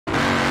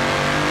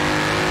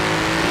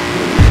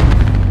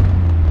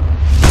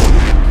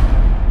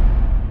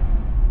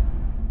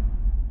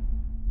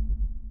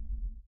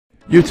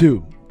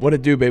YouTube, what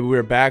it do, baby?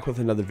 We're back with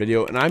another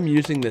video, and I'm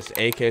using this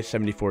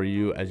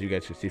AK74u, as you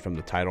guys can see from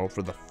the title,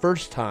 for the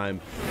first time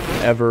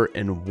ever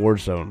in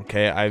Warzone.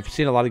 Okay, I've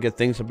seen a lot of good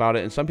things about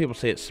it, and some people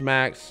say it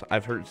smacks.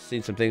 I've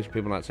seen some things where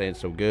people not saying it's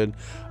so good,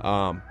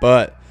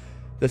 but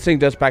this thing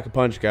does pack a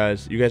punch,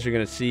 guys. You guys are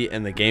gonna see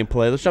in the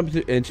gameplay. Let's jump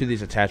into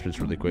these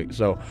attachments really quick.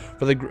 So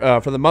for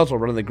the muzzle,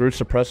 running the Groove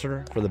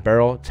suppressor. For the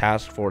barrel,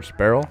 Task Force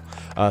barrel.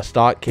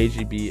 Stock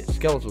KGB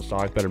skeletal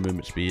stock, better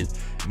movement speed.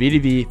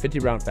 VDV 50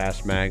 round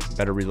fast mag,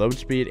 better reload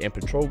speed, and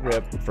patrol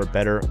grip for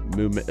better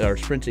movement or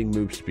sprinting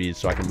move speed,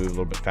 so I can move a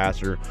little bit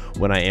faster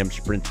when I am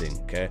sprinting.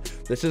 Okay,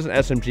 this is an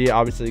SMG,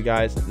 obviously,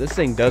 guys. This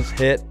thing does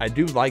hit. I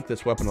do like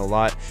this weapon a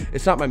lot.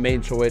 It's not my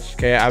main choice.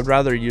 Okay, I'd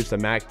rather use the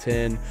Mac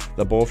 10,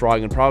 the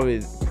Bullfrog, and probably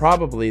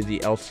the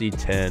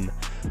LC10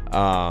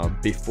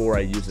 before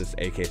I use this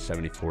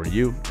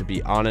AK74u, to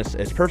be honest.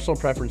 It's personal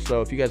preference,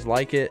 though. If you guys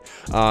like it,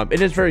 it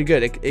is very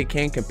good. It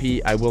can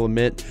compete, I will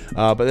admit,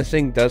 but this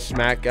thing does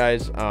smack,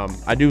 guys.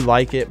 I do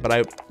like it, but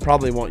I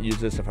probably won't use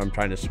this if I'm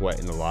trying to sweat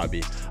in the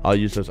lobby. I'll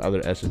use those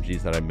other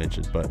SMGs that I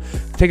mentioned. But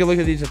take a look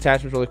at these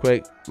attachments really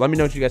quick. Let me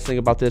know what you guys think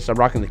about this. I'm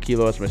rocking the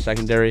Kilo as my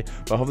secondary,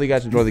 but hopefully you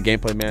guys enjoy the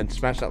gameplay, man.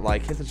 Smash that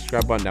like, hit the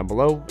subscribe button down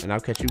below, and I'll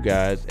catch you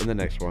guys in the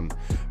next one.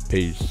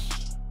 Peace.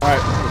 All right,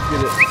 let's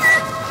get it.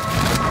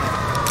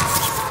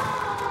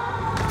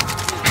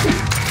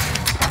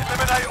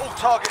 Eliminate all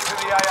targets in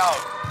the AO.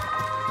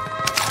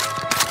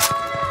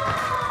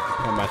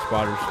 Got my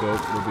spotter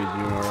scope. We'll be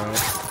doing all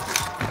right.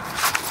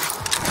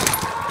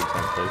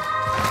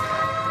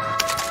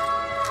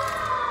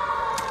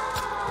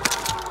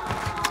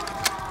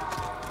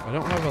 I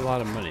don't have a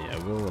lot of money. I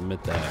will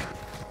admit that.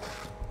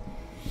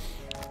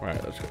 All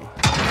right, let's go.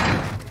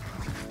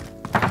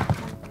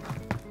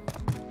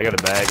 I got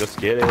a bag. Let's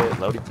get it.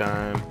 Loading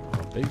time.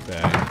 A big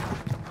bag.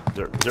 Is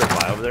there a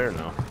fly over there or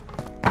no?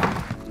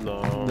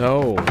 No.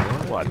 No.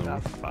 What the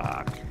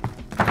fuck?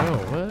 Oh,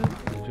 what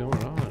is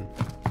going on?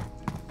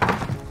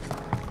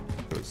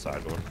 Go to the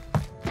side one.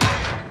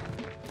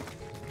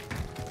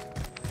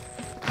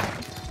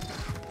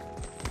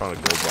 Found a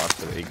gold box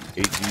with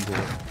 8 G's in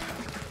it.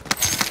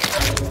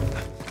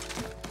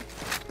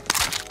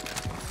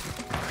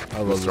 I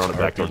love throwing it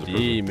back towards the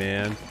RPG,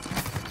 man.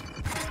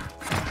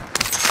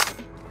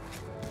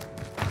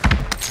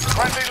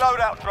 Friendly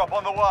loadout drop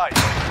on the way.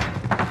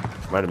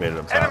 Might have made it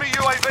up top. Enemy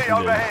UAV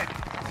overhead.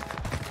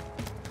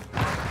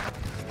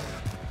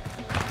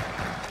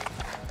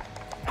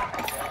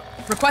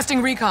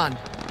 Requesting recon.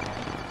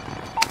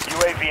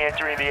 UAV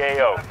entering the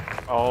AO.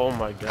 Oh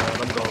my god,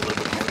 I'm going a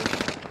little bit more.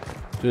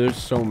 Dude, there's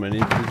so many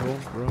people,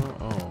 bro.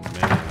 Oh,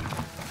 man.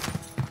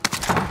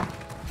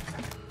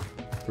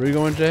 Where you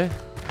going, Jay?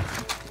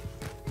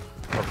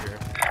 Up here.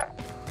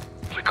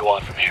 We go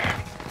on from here.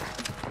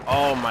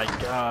 Oh my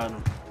god.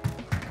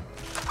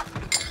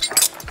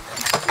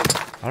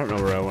 I don't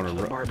know where I want to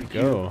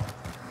go.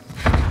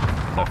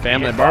 The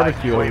family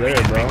barbecue over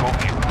there, bro.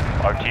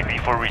 RTV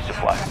for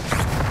resupply.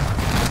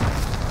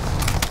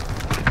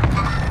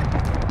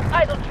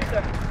 Eyes on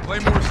trigger. Play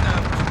more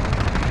snaps.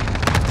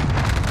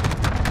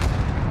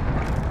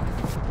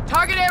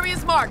 Target area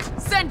is marked.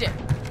 Send it.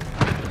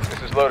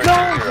 This is loaded. No,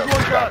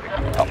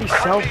 He's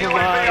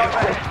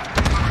self-alive.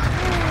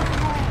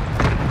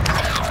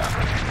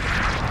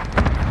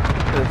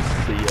 Let's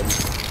see him.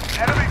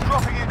 Enemy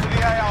dropping into the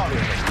AO.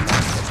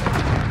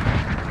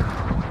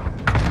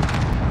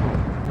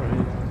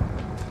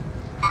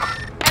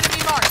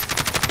 Enemy marked.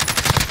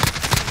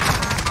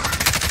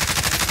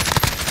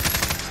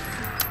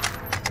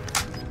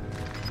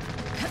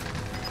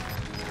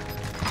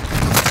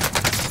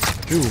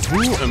 Dude,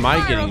 who am I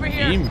getting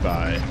beamed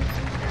by?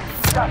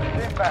 Gas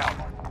is inbound.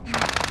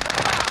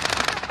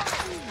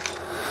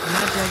 I'm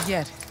not dead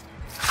yet.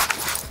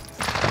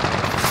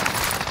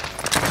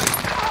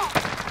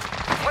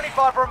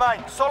 25 remain.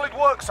 Solid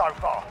work so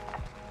far.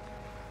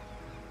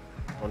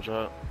 One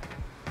shot.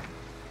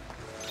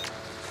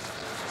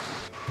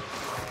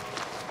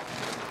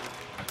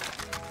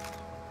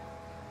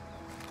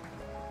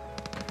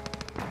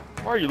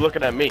 Why are you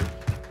looking at me?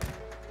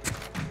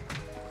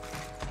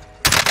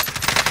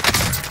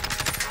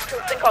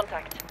 Troops in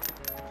contact.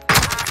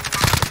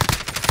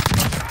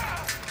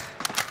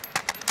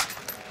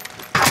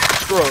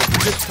 Bro, you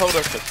just told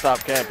us to stop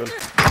camping.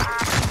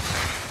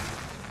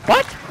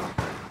 What?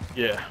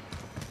 Yeah.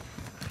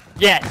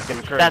 Yes,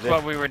 Getting crazy. that's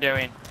what we were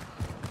doing.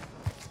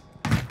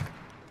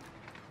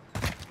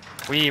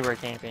 We were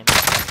camping.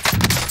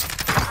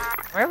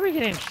 Where are we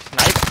getting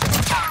sniped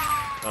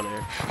from? Down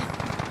here.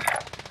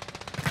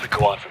 We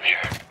go on from here.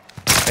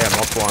 Hey, I'm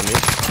multiple on me.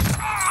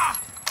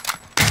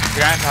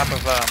 You're on top of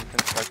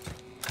construction.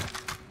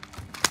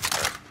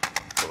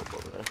 Pull up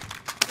over there.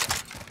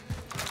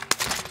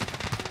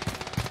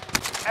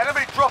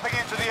 Enemy dropping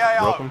into the AO.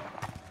 Broke him.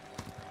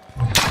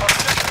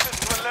 Objective is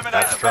to eliminate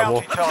That's the trouble.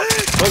 bounty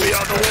target. Let me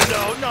out the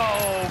window. No,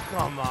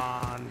 come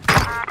on.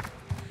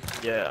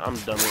 Yeah, I'm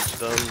done with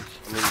stuns.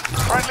 I mean,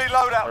 Friendly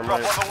loadout drop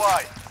on the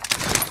way.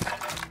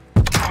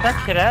 That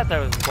kid out that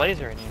was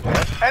lasering you,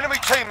 Jeff. Enemy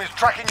team is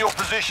tracking your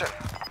position.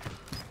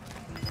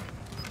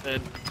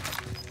 Dead.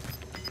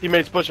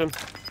 Teammates pushing.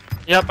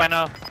 Yep, I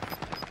know.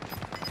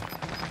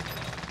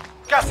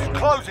 Gas is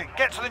closing.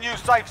 Get to the new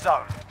safe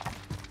zone.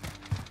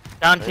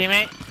 Down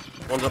teammate.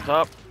 One's up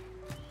top.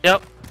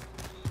 Yep.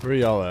 Where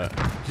y'all at?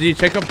 Z,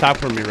 check up top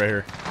for me right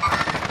here.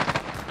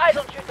 Eyes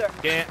on shooter.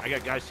 Yeah, I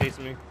got guys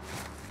chasing me.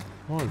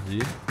 Come on,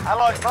 Z.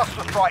 Allied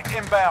cluster strike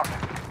inbound.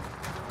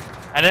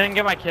 I didn't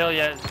get my kill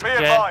yet. Be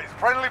advised,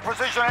 friendly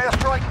precision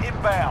airstrike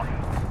inbound.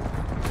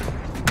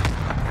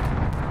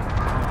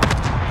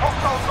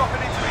 Hostiles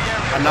dropping into the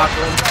area. I knocked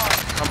one.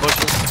 I'm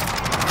pushing.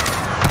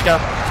 Go.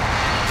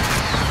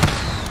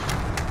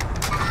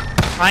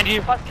 Behind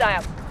you.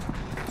 Hostile.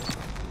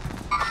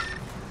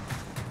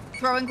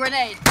 Throwing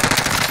grenade.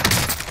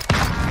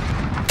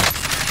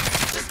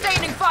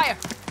 Sustaining fire.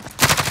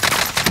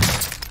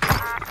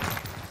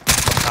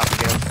 Top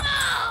again.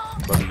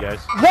 Love you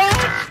guys. What?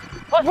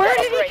 Hostile Where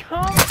did he operate.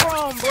 come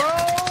from, bro?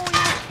 He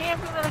was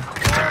camping in a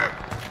corner.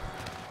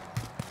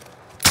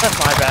 That's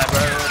my bad,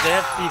 bro. They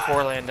have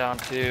C4 laying down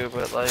too,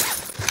 but like,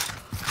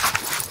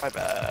 my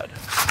bad.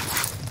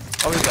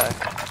 I'll be back.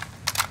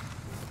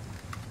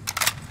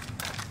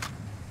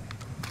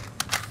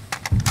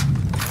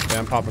 Yeah,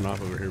 I'm popping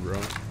off over here,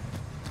 bro.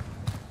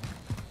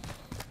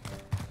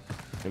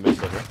 Anybody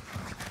still here?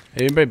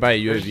 Hey, anybody buy a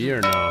UAV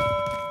or no?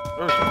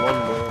 There's one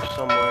more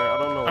somewhere. I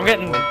don't know.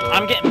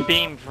 I'm getting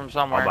beamed from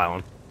somewhere. I'll buy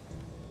one.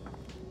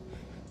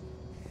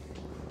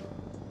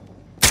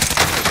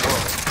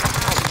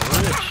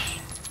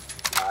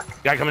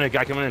 Guy coming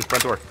in,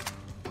 front door.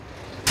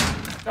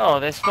 Oh,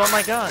 they stole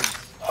my gun.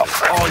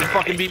 Oh, you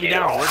fucking beat me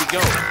down. Where'd he go?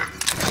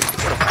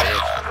 What a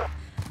bitch.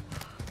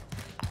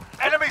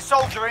 Enemy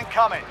soldier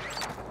incoming.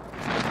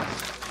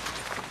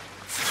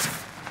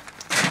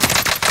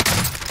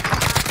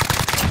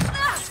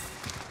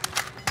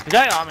 The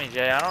guy on me,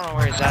 Jay. I don't know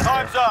where he's at.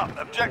 Time's up.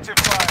 Objective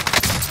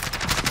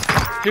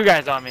fire. Two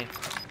guys on me.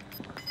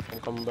 I'm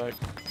coming back.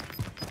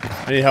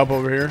 I need help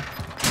over here.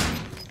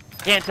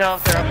 Can't tell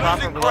if they're up top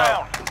or Losing below.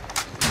 ground.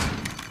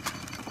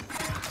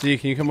 Z,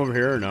 can you come over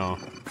here or no?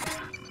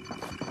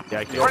 Yeah,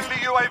 I killed. Friendly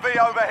UAV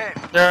overhead.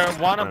 They're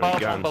one Running above,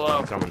 one guns, below.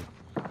 I'm coming.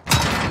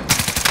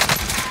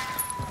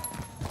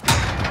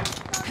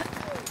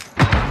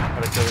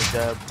 Gotta kill this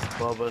guy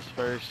above us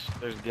first.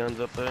 There's guns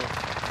up there.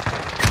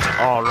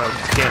 Oh, no,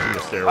 he's camping the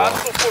stairwell.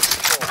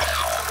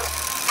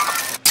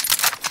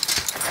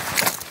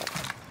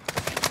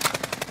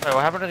 Wait,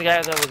 what happened to the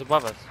guy that was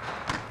above us?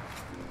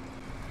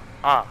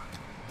 Ah.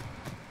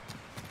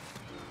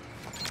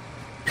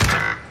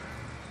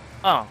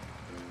 Oh.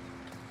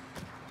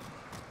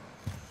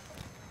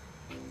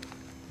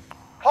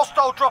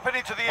 Hostile dropping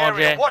into the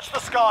area. Jay. Watch the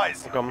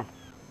skies. I'm coming.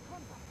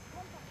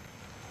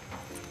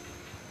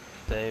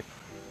 Safe.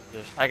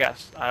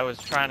 I was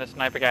trying to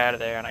snipe a guy out of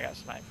there and I got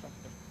sniped from him.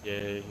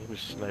 Yeah, he was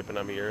sniping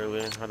at me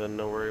earlier. I didn't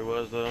know where he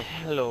was though.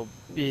 Hello,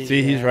 big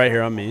See, he's right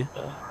here on me. He's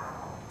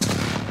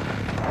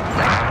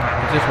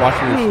just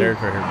watching the stairs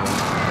right here, bro.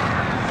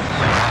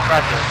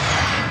 Roger.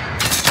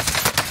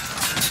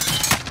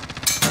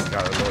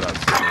 Got our loadout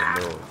sitting in the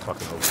middle of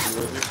fucking open.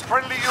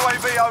 Friendly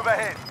UAV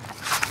overhead.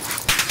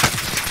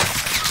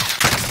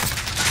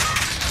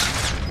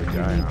 Good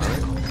guy,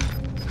 alright.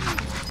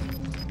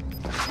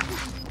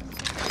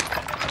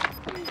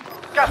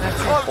 Gas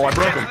is closing. Oh, I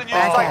broke Get him. to the new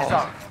safe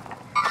zone.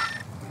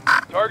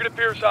 Target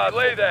appear side,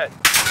 lay that.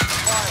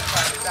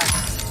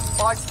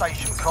 Buy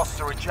station costs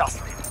are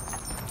adjusted.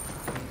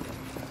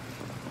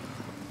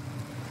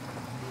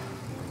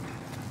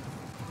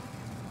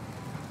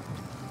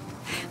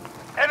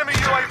 Enemy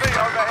UAV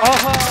overhead. Oh,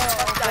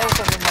 there's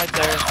something right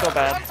there. So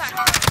bad.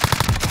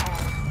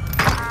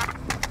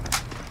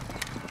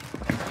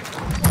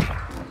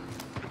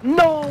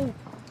 No!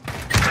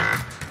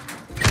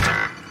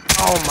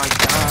 Oh my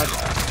god.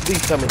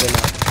 Please tell me they're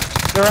not.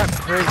 They're at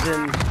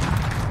prison.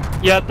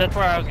 Yep, that's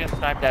where I was getting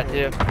sniped at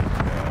too.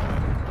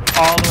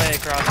 All the way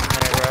across from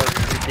there, bro. It's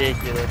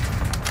ridiculous.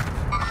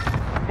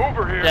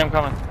 Mover here. Yeah, I'm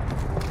coming.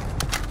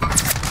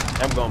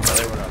 I'm going by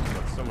there without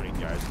so many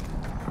guys.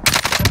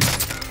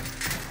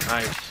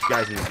 Nice.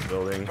 Guys in this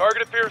building.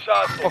 Target appears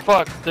hostile. Oh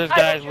fuck, there's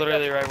guys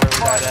literally right where we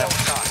Fire died at.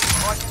 sale start.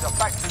 Prices are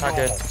back to Not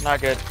normal. good, not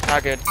good,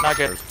 not good, not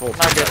good, There's full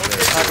not good, people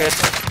out not good,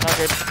 not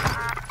good.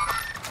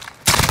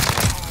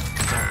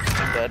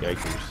 I'm dead.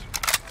 Yikers.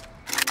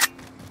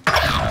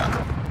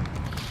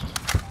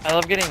 I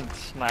love getting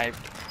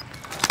sniped.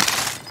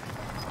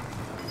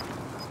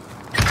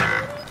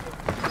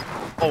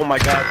 Oh my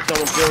god,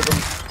 someone killed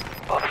him.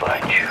 I'll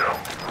find you.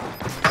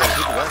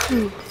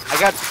 I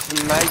got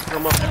sniped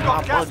from up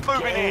top gas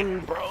moving again,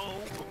 bro.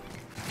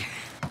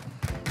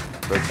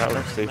 Break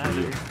tower, safe for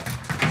you.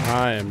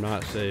 I am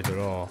not safe at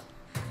all.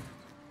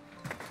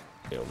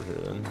 Stay over here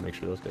then. Make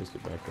sure those guys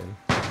get back in.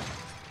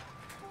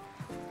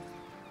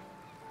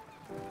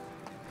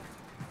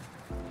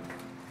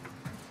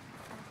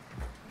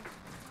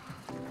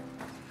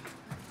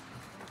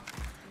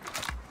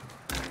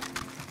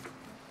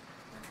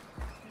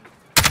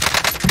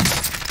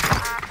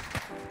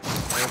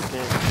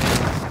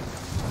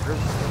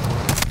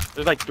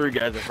 There's like 3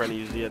 guys in front of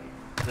you, Z, at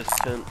this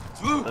tent.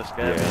 This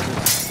guy.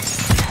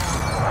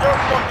 Yeah.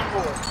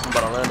 I'm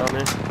about to land on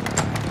me.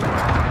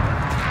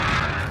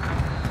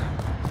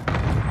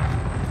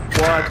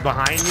 Well, it's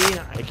behind me.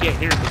 I can't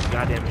hear this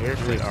goddamn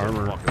airstrike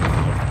armor.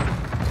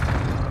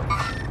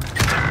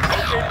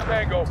 Located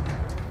Tango.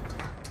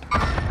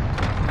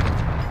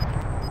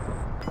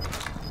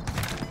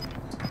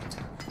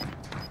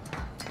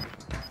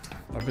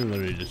 I've been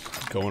literally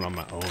just going on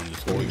my own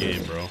this whole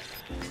game, bro.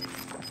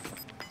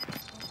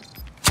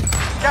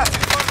 Gas is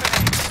moving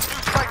in.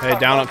 New safe Hey, zone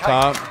down up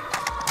located. top.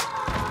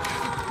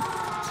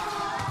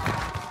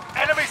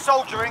 Enemy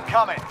soldier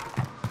incoming.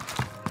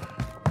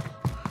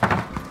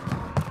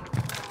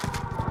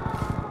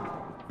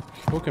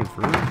 Looking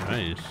for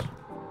nice.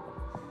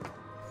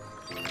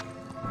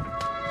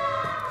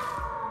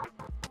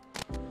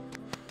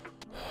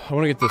 I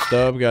want to get this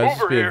dub, guys.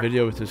 This Over be a here.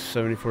 video with this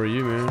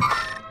 74U, man.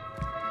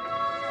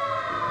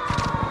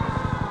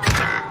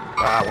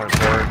 Ah, I went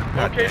for it.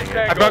 God Located dang it.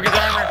 I Tango. broke his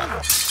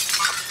armor.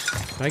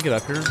 Can I get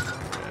up here?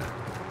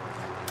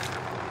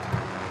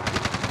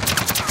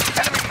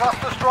 Enemy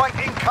cluster strike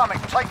incoming.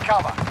 Take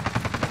cover.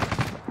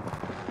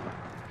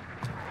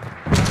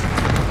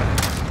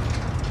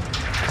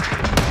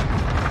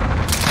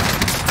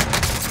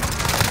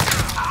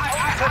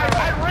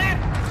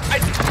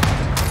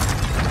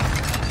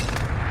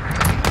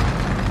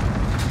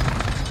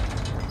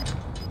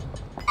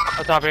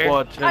 Up top here.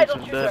 Squad I 10 don't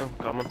is shoot dead. her. I'm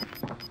coming.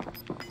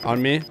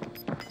 On me?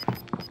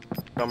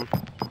 Coming.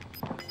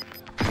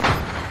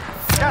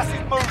 Gas is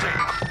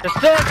moving. There's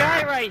still a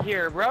guy right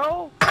here,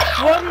 bro.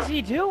 What is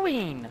he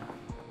doing?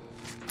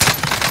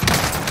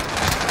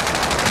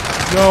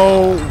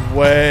 No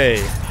way.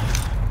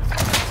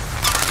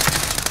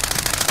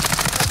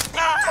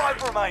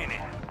 5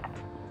 remaining.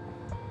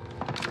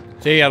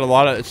 See, you got a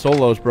lot of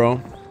solos, bro.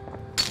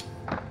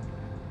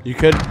 You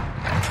could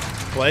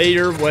play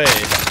your way.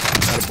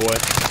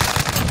 Attaboy.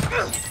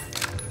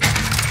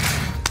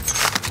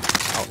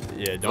 Oh,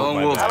 yeah, don't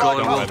Lone Wolf buy back. calling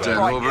Don't buy Wolf back. Den,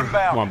 over.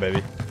 Come on,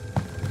 baby.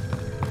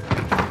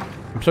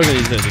 I'm still gonna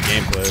use it as a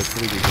gameplay. It's a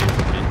pretty good game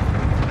for me.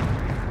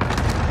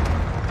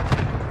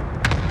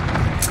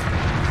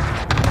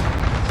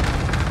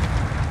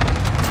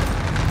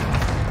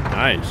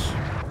 Nice.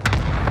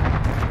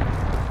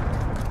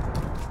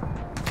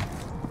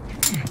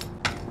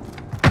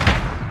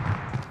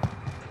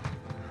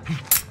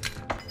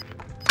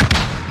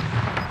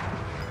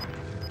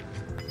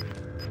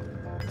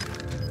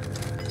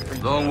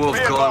 Lone Wolf Be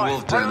calling advised,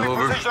 Wolf Den, friendly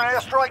over. precision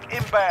airstrike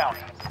inbound.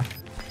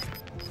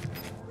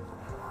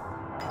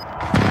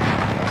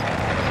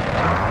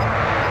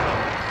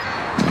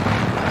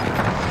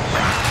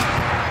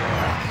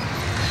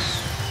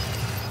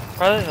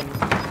 Probably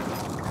the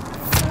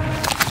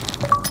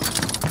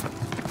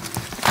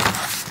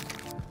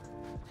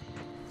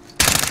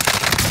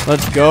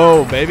Let's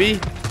go, baby.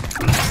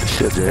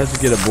 Let's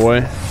get it,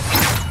 boy.